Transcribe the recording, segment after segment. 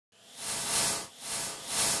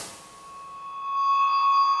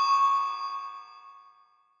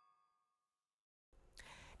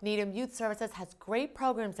Needham Youth Services has great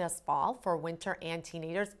programs this fall for winter and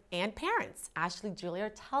teenagers and parents. Ashley Julier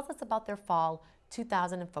tells us about their fall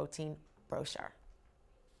 2014 brochure.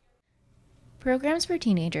 Programs for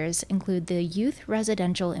teenagers include the Youth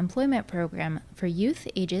Residential Employment Program for youth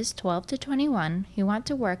ages 12 to 21 who want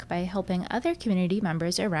to work by helping other community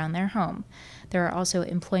members around their home. There are also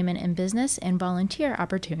employment in business and volunteer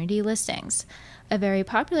opportunity listings. A very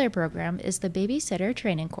popular program is the Babysitter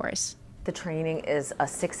Training Course. The training is a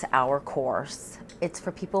 6-hour course. It's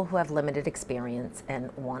for people who have limited experience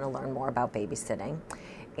and want to learn more about babysitting.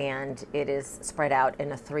 And it is spread out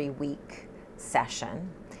in a 3-week session.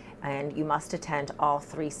 And you must attend all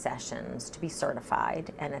 3 sessions to be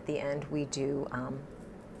certified. And at the end, we do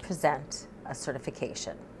present a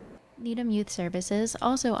certification. Needham Youth Services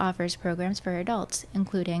also offers programs for adults,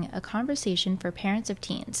 including a conversation for parents of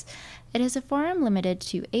teens. It is a forum limited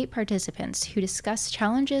to 8 participants who discuss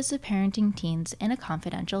challenges of parenting teens in a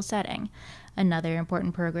confidential setting. Another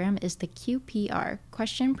important program is the QPR,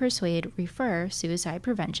 Question, Persuade, Refer Suicide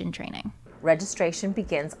Prevention Training. Registration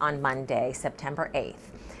begins on Monday, September 8th.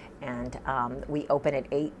 And we open at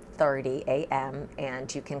 8:30 a.m.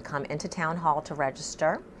 and you can come into Town Hall to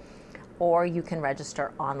register, or you can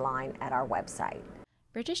register online at our website.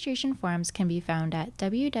 Registration forms can be found at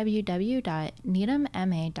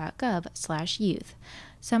www.needhamma.gov/youth.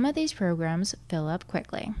 Some of these programs fill up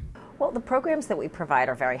quickly. Well, the programs that we provide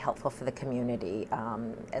are very helpful for the community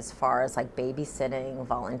as far as like babysitting,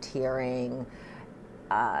 volunteering,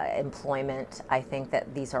 employment. I think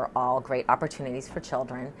that these are all great opportunities for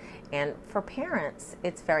children, and for parents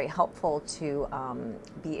it's very helpful to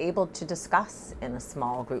be able to discuss in a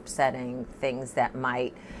small group setting things that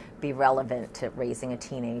might be relevant to raising a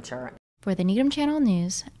teenager. For the Needham Channel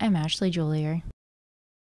News, I'm Ashley Julier.